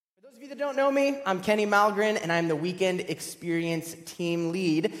Those of you that don't know me, I'm Kenny Malgren, and I'm the Weekend Experience Team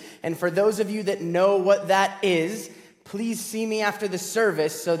Lead. And for those of you that know what that is, please see me after the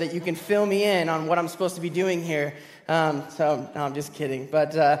service so that you can fill me in on what I'm supposed to be doing here. No, I'm just kidding.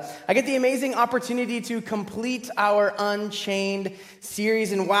 But I get the amazing opportunity to complete our Unchained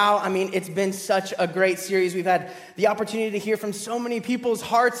series. And wow, I mean, it's been such a great series. We've had the opportunity to hear from so many people's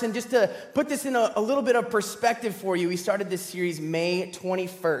hearts. And just to put this in a little bit of perspective for you, we started this series May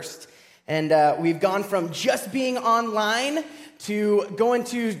 21st. And we've gone from just being online to going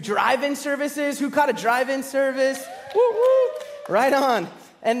to drive-in services. Who caught a drive-in service? Woo, woo. Right on.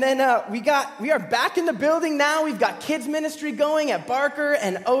 And then we are back in the building now. We've got kids ministry going at Barker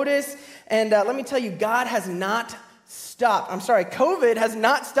and Otis. And let me tell you, God has not stopped. COVID has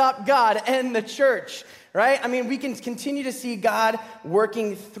not stopped God and the church, right? I mean, we can continue to see God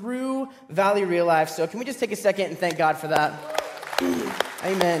working through Valley Real Life. So can we just take a second and thank God for that?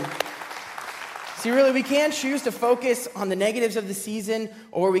 Amen. See, really, we can choose to focus on the negatives of the season,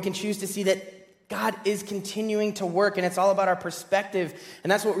 or we can choose to see that God is continuing to work, and it's all about our perspective.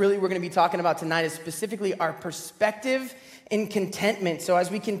 And that's what really we're going to be talking about tonight, is specifically our perspective in contentment. So as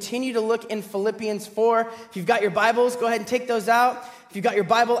we continue to look in Philippians 4, if you've got your Bibles, go ahead and take those out. If you've got your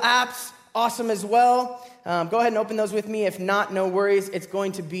Bible apps, awesome as well. Go ahead and open those with me. If not, no worries. It's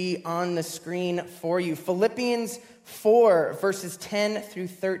going to be on the screen for you. Philippians 4, verses 10 through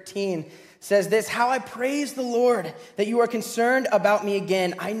 13. Says this: "How I praise the Lord that you are concerned about me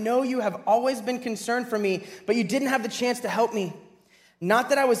again. I know you have always been concerned for me, but you didn't have the chance to help me. Not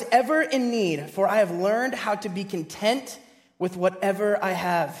that I was ever in need, for I have learned how to be content with whatever I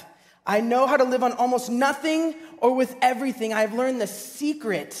have. I know how to live on almost nothing or with everything. I have learned the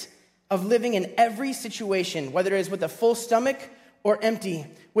secret of living in every situation, whether it is with a full stomach or empty,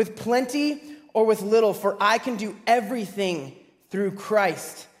 with plenty or with little, for I can do everything through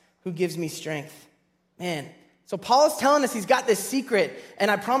Christ who gives me strength." Man, so Paul is telling us he's got this secret, and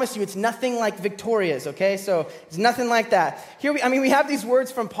I promise you it's nothing like Victoria's, okay? So it's nothing like that. We have these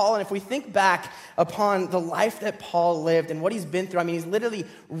words from Paul, and if we think back upon the life that Paul lived and what he's been through, he's literally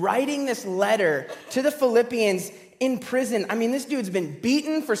writing this letter to the Philippians in prison. This dude's been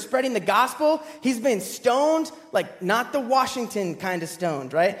beaten for spreading the gospel. He's been stoned, not the Washington kind of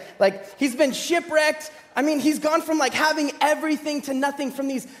stoned, right? He's been shipwrecked. He's gone from having everything to nothing, from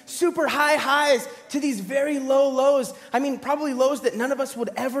these super high highs to these very low lows. Probably lows that none of us would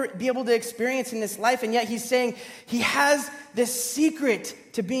ever be able to experience in this life. And yet he's saying he has this secret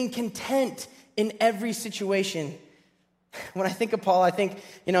to being content in every situation. When I think of Paul, I think,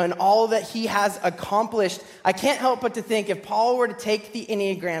 in all that he has accomplished, I can't help but to think if Paul were to take the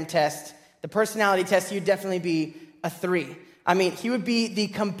Enneagram test, the personality test, he would definitely be a 3. He would be the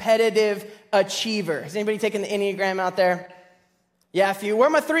competitive achiever. Has anybody taken the Enneagram out there? Yeah, a few. Where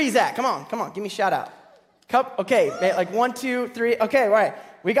are my 3s at? Come on, give me a shout out. Okay, 1, 2, 3. Okay, right.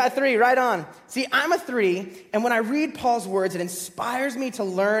 We got 3, right on. See, I'm a 3, and when I read Paul's words, it inspires me to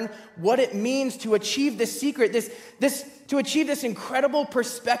learn what it means to achieve this secret, to achieve this incredible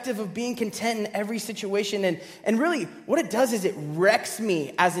perspective of being content in every situation. And really, what it does is it wrecks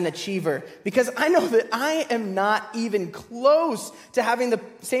me as an achiever, because I know that I am not even close to having the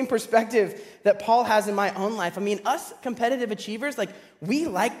same perspective that Paul has in my own life. Us competitive achievers, we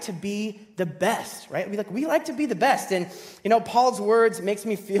like to be the best, right? We like to be the best. And, Paul's words makes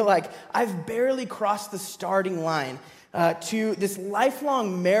me feel like I've barely crossed the starting line to this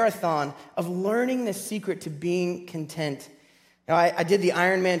lifelong marathon of learning the secret to being content. I did the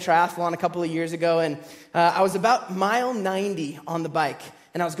Ironman triathlon a couple of years ago, and I was about mile 90 on the bike,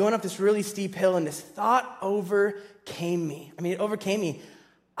 and I was going up this really steep hill, and this thought overcame me. It overcame me.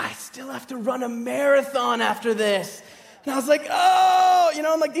 I still have to run a marathon after this. And I was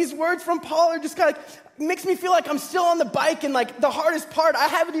like, these words from Paul are just kind of makes me feel like I'm still on the bike, and the hardest part, I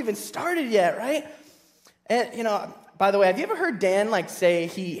haven't even started yet, right? And, by the way, have you ever heard Dan say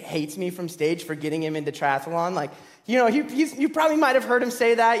he hates me from stage for getting him into triathlon? You probably might have heard him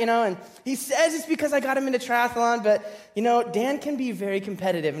say that, and he says it's because I got him into triathlon, but, Dan can be very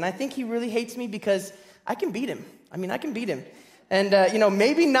competitive, and I think he really hates me because I can beat him. I can beat him. And,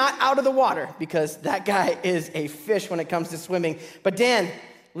 maybe not out of the water, because that guy is a fish when it comes to swimming. But Dan,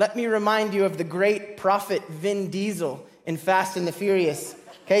 let me remind you of the great prophet Vin Diesel in Fast and the Furious.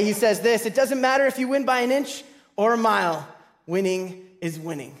 Okay, he says this: "It doesn't matter if you win by an inch or a mile, winning is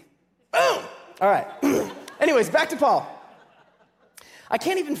winning." Boom! All right. Anyways, back to Paul. I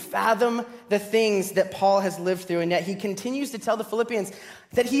can't even fathom the things that Paul has lived through, and yet he continues to tell the Philippians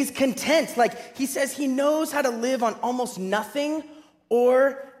that he's content. He says he knows how to live on almost nothing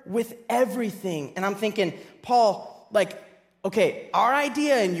or with everything. And I'm thinking, Paul, okay, our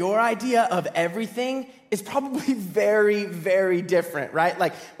idea and your idea of everything is probably very, very different, right?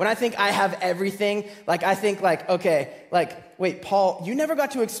 Like, when I think I have everything, like, I think like, okay, like, wait, Paul, you never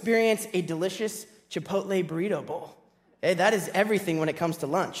got to experience a delicious Chipotle burrito bowl. Hey, that is everything when it comes to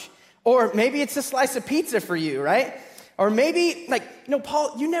lunch. Or maybe it's a slice of pizza for you, right? Or maybe, like,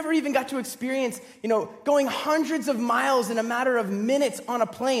 Paul, you never even got to experience, going hundreds of miles in a matter of minutes on a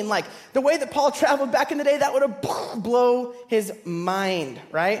plane. Like, the way that Paul traveled back in the day, that would have blown his mind,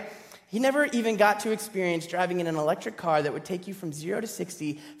 right? He never even got to experience driving in an electric car that would take you from 0 to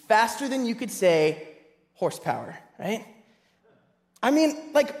 60 faster than you could say horsepower, right? I mean,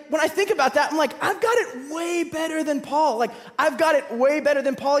 like, when I think about that, I'm like, I've got it way better than Paul. Like, I've got it way better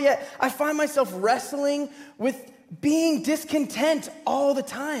than Paul, yet I find myself wrestling with being discontent all the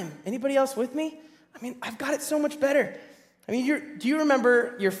time. Anybody else with me? I mean, I've got it so much better. I mean, do you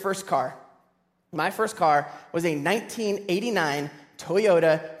remember your first car? My first car was a 1989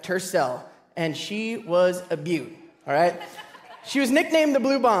 Toyota Tercel, and she was a beaut, all right? She was nicknamed the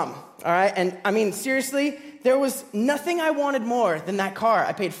Blue Bomb, all right? And I mean, seriously, there was nothing I wanted more than that car.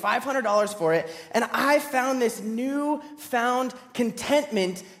 I paid $500 for it, and I found this newfound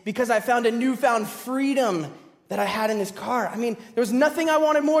contentment because I found a newfound freedom that I had in this car. I mean, there was nothing I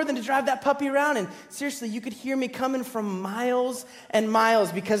wanted more than to drive that puppy around, and seriously, you could hear me coming from miles and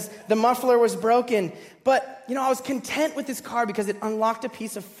miles because the muffler was broken. But, I was content with this car because it unlocked a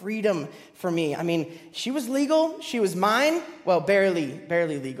piece of freedom for me. I mean, she was legal. She was mine. Well, barely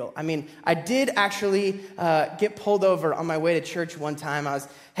legal. I mean, I did actually get pulled over on my way to church one time. I was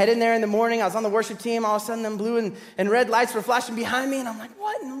heading there in the morning. I was on the worship team. All of a sudden, them blue and red lights were flashing behind me. And I'm like,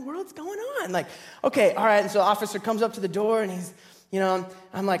 what in the world's going on? Like, okay, all right. And so the officer comes up to the door and he's,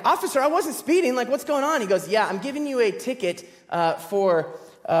 I'm like, officer, I wasn't speeding. Like, what's going on? He goes, yeah, I'm giving you a ticket for...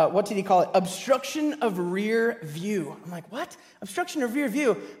 what did he call it? Obstruction of rear view. I'm like, what? Obstruction of rear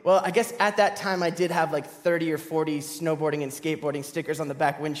view? Well, I guess at that time I did have like 30 or 40 snowboarding and skateboarding stickers on the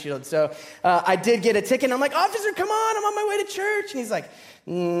back windshield. So I did get a ticket. And I'm like, officer, come on. I'm on my way to church. And he's like,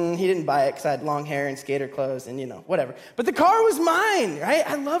 he didn't buy it because I had long hair and skater clothes and, whatever. But the car was mine, right?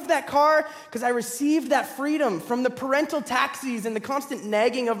 I loved that car because I received that freedom from the parental taxis and the constant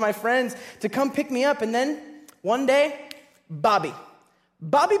nagging of my friends to come pick me up. And then one day, Bobby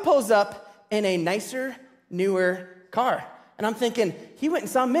pulls up in a nicer, newer car. And I'm thinking, he went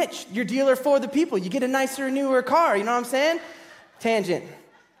and saw Mitch, your dealer for the people. You get a nicer, newer car, you know what I'm saying? Tangent.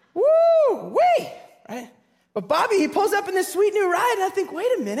 Woo, wee, right? But Bobby, he pulls up in this sweet new ride, and I think,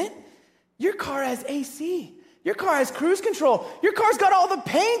 wait a minute. Your car has AC. Your car has cruise control. Your car's got all the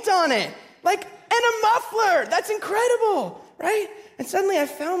paint on it. Like, and a muffler. That's incredible, right? And suddenly I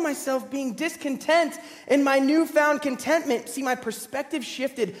found myself being discontent in my newfound contentment. See, my perspective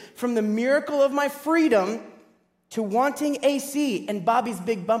shifted from the miracle of my freedom to wanting AC and Bobby's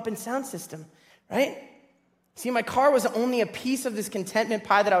big bump and sound system, right? See, my car was only a piece of this contentment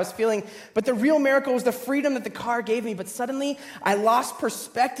pie that I was feeling, but the real miracle was the freedom that the car gave me. But suddenly I lost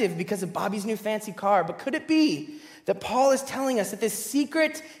perspective because of Bobby's new fancy car. But could it be that Paul is telling us that this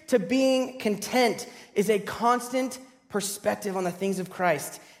secret to being content is a constant perspective on the things of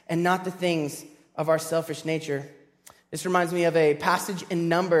Christ and not the things of our selfish nature? This reminds me of a passage in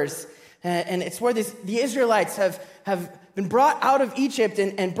Numbers, and it's where the Israelites have been brought out of Egypt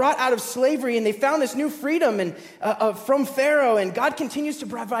and brought out of slavery, and they found this new freedom from Pharaoh, and God continues to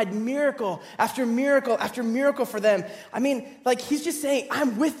provide miracle after miracle after miracle for them. I mean, like, he's just saying,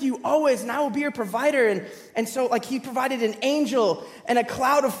 I'm with you always, and I will be your provider. And so, like, he provided an angel and a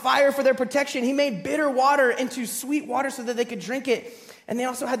cloud of fire for their protection. He made bitter water into sweet water so that they could drink it. And they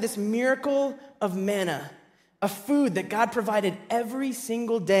also had this miracle of manna, a food that God provided every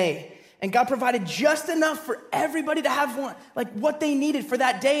single day. And God provided just enough for everybody to have one, like what they needed for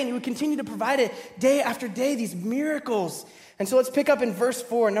that day. And he would continue to provide it day after day, these miracles. And so let's pick up in verse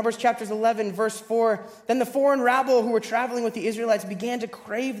 4, Numbers chapters 11, verse 4. Then the foreign rabble who were traveling with the Israelites began to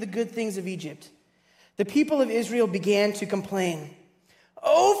crave the good things of Egypt. The people of Israel began to complain.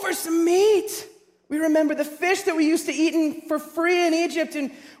 Oh, for some meat. We remember the fish that we used to eat for free in Egypt. And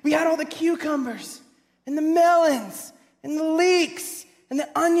we had all the cucumbers and the melons and the leeks and the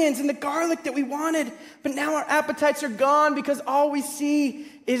onions and the garlic that we wanted. But now our appetites are gone because all we see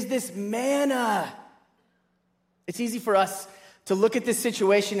is this manna. It's easy for us to look at this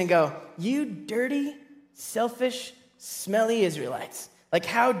situation and go, you dirty, selfish, smelly Israelites. Like,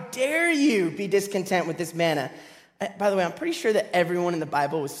 how dare you be discontent with this manna? By the way, I'm pretty sure that everyone in the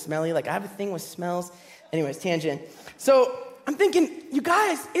Bible was smelly. Like, I have a thing with smells. Anyways, tangent. So I'm thinking, you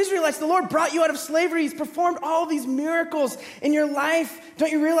guys, Israelites, the Lord brought you out of slavery. He's performed all these miracles in your life.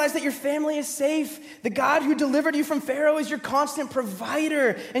 Don't you realize that your family is safe? The God who delivered you from Pharaoh is your constant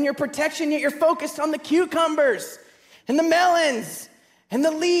provider and your protection, yet you're focused on the cucumbers and the melons and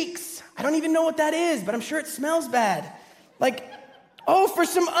the leeks. I don't even know what that is, but I'm sure it smells bad. Oh, for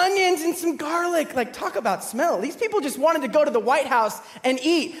some onions and some garlic. Talk about smell. These people just wanted to go to the White House and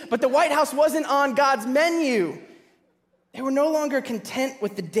eat, but the White House wasn't on God's menu. They were no longer content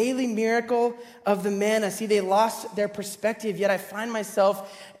with the daily miracle of the manna. See, they lost their perspective, yet I find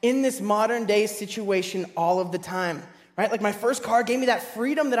myself in this modern day situation all of the time, right? My first car gave me that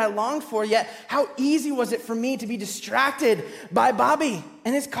freedom that I longed for, yet how easy was it for me to be distracted by Bobby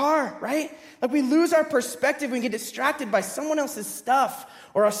and his car, right? We lose our perspective when we get distracted by someone else's stuff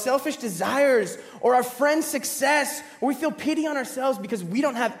or our selfish desires or our friend's success, or we feel pity on ourselves because we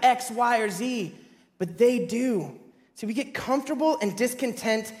don't have X, Y, or Z, but they do. See, we get comfortable and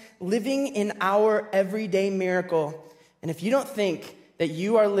discontent living in our everyday miracle. And if you don't think that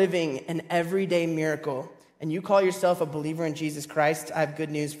you are living an everyday miracle and you call yourself a believer in Jesus Christ, I have good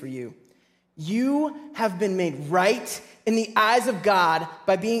news for you. You have been made right in the eyes of God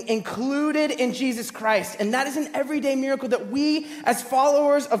by being included in Jesus Christ. And that is an everyday miracle that we as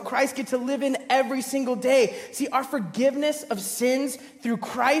followers of Christ get to live in every single day. See, our forgiveness of sins through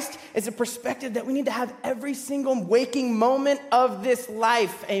Christ is a perspective that we need to have every single waking moment of this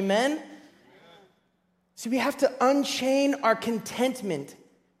life. Amen? So we have to unchain our contentment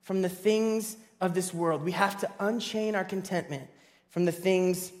from the things of this world. We have to unchain our contentment from the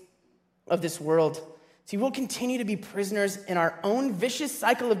things of this world. See, we'll continue to be prisoners in our own vicious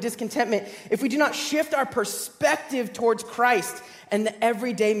cycle of discontentment if we do not shift our perspective towards Christ and the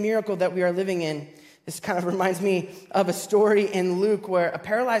everyday miracle that we are living in. This kind of reminds me of a story in Luke where a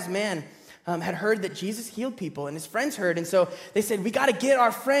paralyzed man had heard that Jesus healed people, and his friends heard, and so they said, we got to get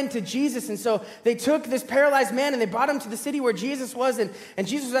our friend to Jesus. And so they took this paralyzed man and they brought him to the city where Jesus was, and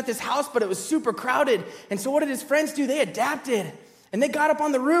Jesus was at this house, but it was super crowded. And so what did his friends do? They adapted. And they got up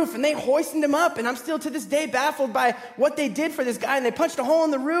on the roof and they hoisted him up. And I'm still to this day baffled by what they did for this guy. And they punched a hole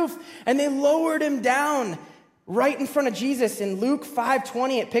in the roof and they lowered him down right in front of Jesus. In Luke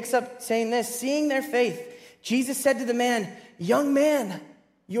 5:20, it picks up saying this: seeing their faith, Jesus said to the man, young man,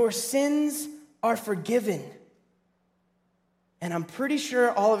 your sins are forgiven. And I'm pretty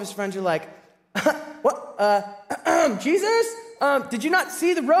sure all of his friends are like, what? Jesus? Did you not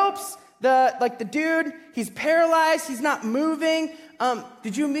see the ropes? The dude, he's paralyzed, he's not moving.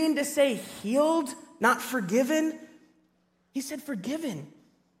 Did you mean to say healed, not forgiven? He said forgiven.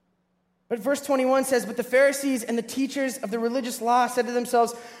 But verse 21 says, but the Pharisees and the teachers of the religious law said to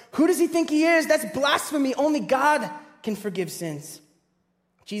themselves, who does he think he is? That's blasphemy. Only God can forgive sins.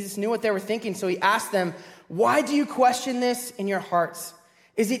 Jesus knew what they were thinking, so he asked them, why do you question this in your hearts?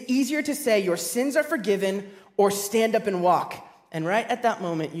 Is it easier to say your sins are forgiven or stand up and walk? And right at that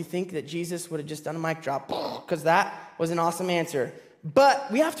moment, you think that Jesus would have just done a mic drop because that was an awesome answer. But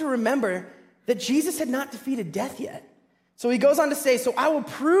we have to remember that Jesus had not defeated death yet. So he goes on to say, so I will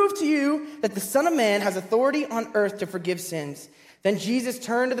prove to you that the Son of Man has authority on earth to forgive sins. Then Jesus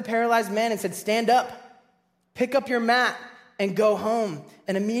turned to the paralyzed man and said, stand up, pick up your mat, and go home.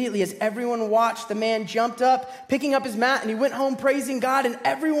 And immediately as everyone watched, the man jumped up, picking up his mat, and he went home praising God, and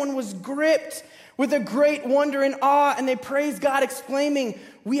everyone was gripped with a great wonder and awe, and they praised God, exclaiming,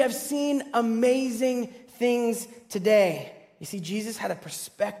 we have seen amazing things today. You see, Jesus had a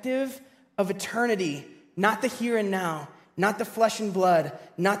perspective of eternity, not the here and now, not the flesh and blood,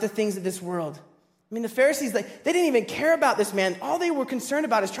 not the things of this world. I mean, the Pharisees, they didn't even care about this man. All they were concerned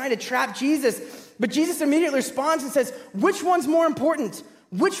about is trying to trap Jesus. But Jesus immediately responds and says, which one's more important?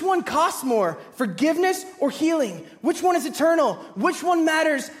 Which one costs more, forgiveness or healing? Which one is eternal? Which one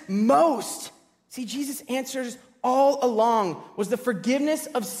matters most? See, Jesus' answers all along was the forgiveness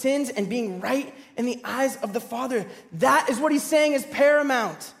of sins and being right in the eyes of the Father. That is what he's saying is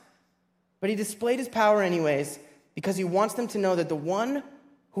paramount. But he displayed his power anyways because he wants them to know that the one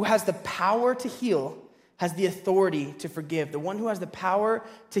who has the power to heal has the authority to forgive. The one who has the power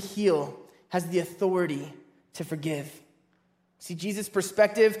to heal has the authority to forgive. See, Jesus'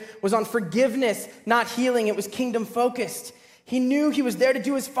 perspective was on forgiveness, not healing. It was kingdom focused. He knew he was there to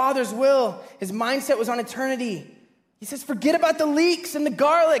do his Father's will. His mindset was on eternity. He says, forget about the leeks and the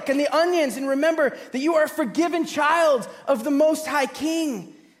garlic and the onions and remember that you are a forgiven child of the Most High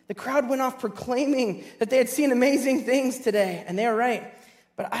King. The crowd went off proclaiming that they had seen amazing things today, and they are right.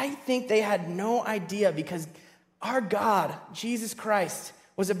 But I think they had no idea because our God, Jesus Christ,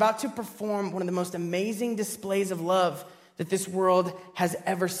 was about to perform one of the most amazing displays of love that this world has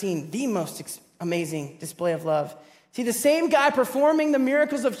ever seen. The most amazing display of love. See, the same guy performing the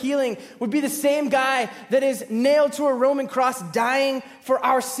miracles of healing would be the same guy that is nailed to a Roman cross, dying for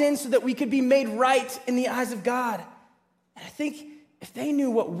our sins so that we could be made right in the eyes of God. And I think if they knew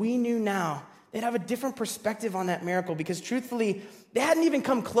what we knew now, they'd have a different perspective on that miracle, because truthfully, they hadn't even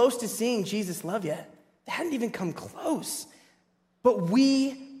come close to seeing Jesus' love yet. They hadn't even come close. But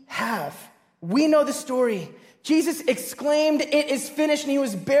we have. We know the story. Jesus exclaimed, "It is finished," and he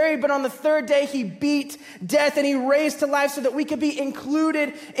was buried, but on the third day he beat death and he raised to life so that we could be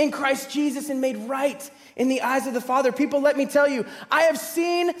included in Christ Jesus and made right in the eyes of the Father. People, let me tell you, I have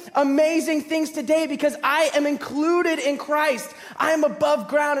seen amazing things today because I am included in Christ. I am above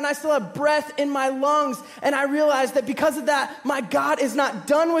ground and I still have breath in my lungs, and I realize that because of that, my God is not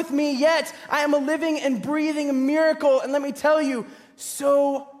done with me yet. I am a living and breathing miracle, and let me tell you,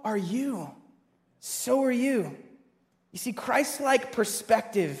 so are you. So are you. You see, Christ-like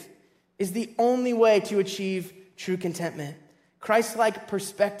perspective is the only way to achieve true contentment. Christ-like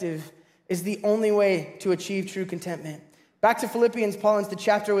perspective is the only way to achieve true contentment. Back to Philippians, Paul ends the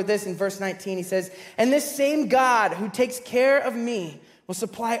chapter with this in verse 19. He says, "And this same God who takes care of me will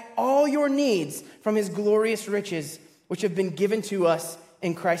supply all your needs from his glorious riches, which have been given to us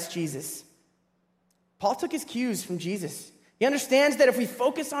in Christ Jesus." Paul took his cues from Jesus. He understands that if we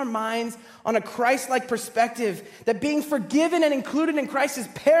focus our minds on a Christ-like perspective, that being forgiven and included in Christ is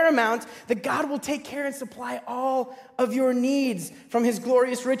paramount, that God will take care and supply all of your needs from his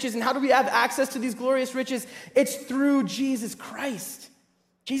glorious riches. And how do we have access to these glorious riches? It's through Jesus Christ.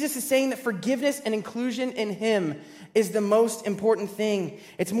 Jesus is saying that forgiveness and inclusion in him is the most important thing.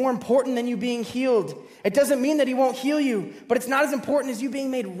 It's more important than you being healed. It doesn't mean that he won't heal you, but it's not as important as you being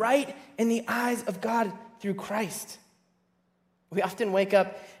made right in the eyes of God through Christ. We often wake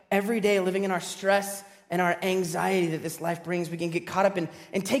up every day living in our stress and our anxiety that this life brings. We can get caught up in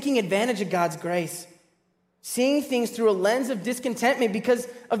taking advantage of God's grace, seeing things through a lens of discontentment because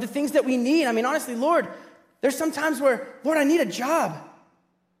of the things that we need. I mean, honestly, Lord, there's some times where, Lord, I need a job.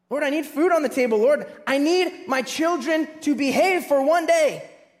 Lord, I need food on the table. Lord, I need my children to behave for one day.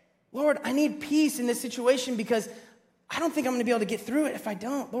 Lord, I need peace in this situation because I don't think I'm going to be able to get through it if I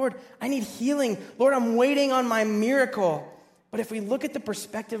don't. Lord, I need healing. Lord, I'm waiting on my miracle. But if we look at the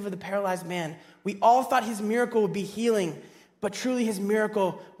perspective of the paralyzed man, we all thought his miracle would be healing, but truly his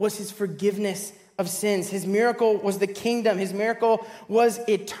miracle was his forgiveness of sins. His miracle was the kingdom. His miracle was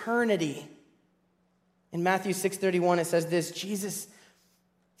eternity. In Matthew 6:31, it says this, Jesus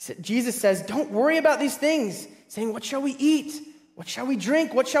says, "Don't worry about these things," saying, "What shall we eat? What shall we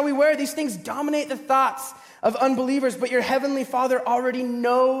drink? What shall we wear?" These things dominate the thoughts of unbelievers, but your heavenly Father already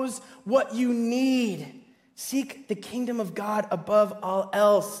knows what you need. Seek the kingdom of God above all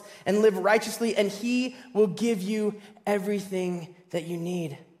else and live righteously, and he will give you everything that you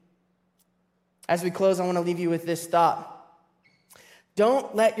need. As we close, I want to leave you with this thought.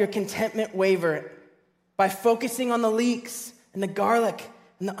 Don't let your contentment waver by focusing on the leeks and the garlic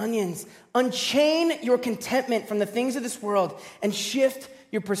and the onions. Unchain your contentment from the things of this world and shift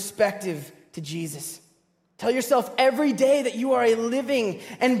your perspective to Jesus. Tell yourself every day that you are a living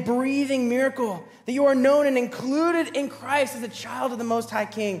and breathing miracle, that you are known and included in Christ as a child of the Most High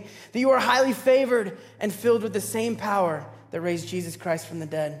King, that you are highly favored and filled with the same power that raised Jesus Christ from the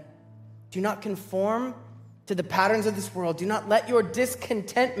dead. Do not conform to the patterns of this world. Do not let your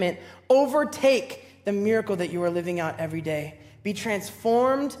discontentment overtake the miracle that you are living out every day. Be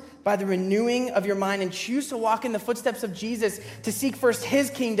transformed by the renewing of your mind and choose to walk in the footsteps of Jesus, to seek first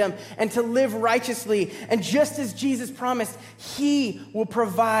his kingdom and to live righteously. And just as Jesus promised, he will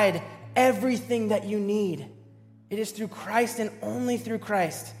provide everything that you need. It is through Christ and only through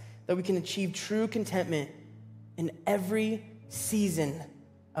Christ that we can achieve true contentment in every season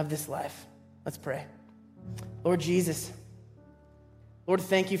of this life. Let's pray. Lord Jesus, Lord,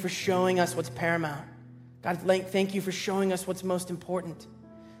 thank you for showing us what's paramount. God, thank you for showing us what's most important.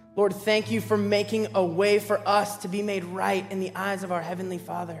 Lord, thank you for making a way for us to be made right in the eyes of our Heavenly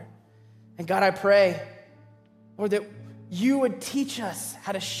Father. And God, I pray, Lord, that you would teach us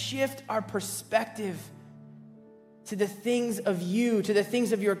how to shift our perspective to the things of you, to the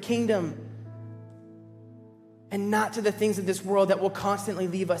things of your kingdom, and not to the things of this world that will constantly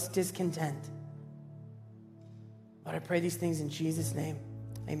leave us discontent. Lord, I pray these things in Jesus' name.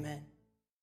 Amen.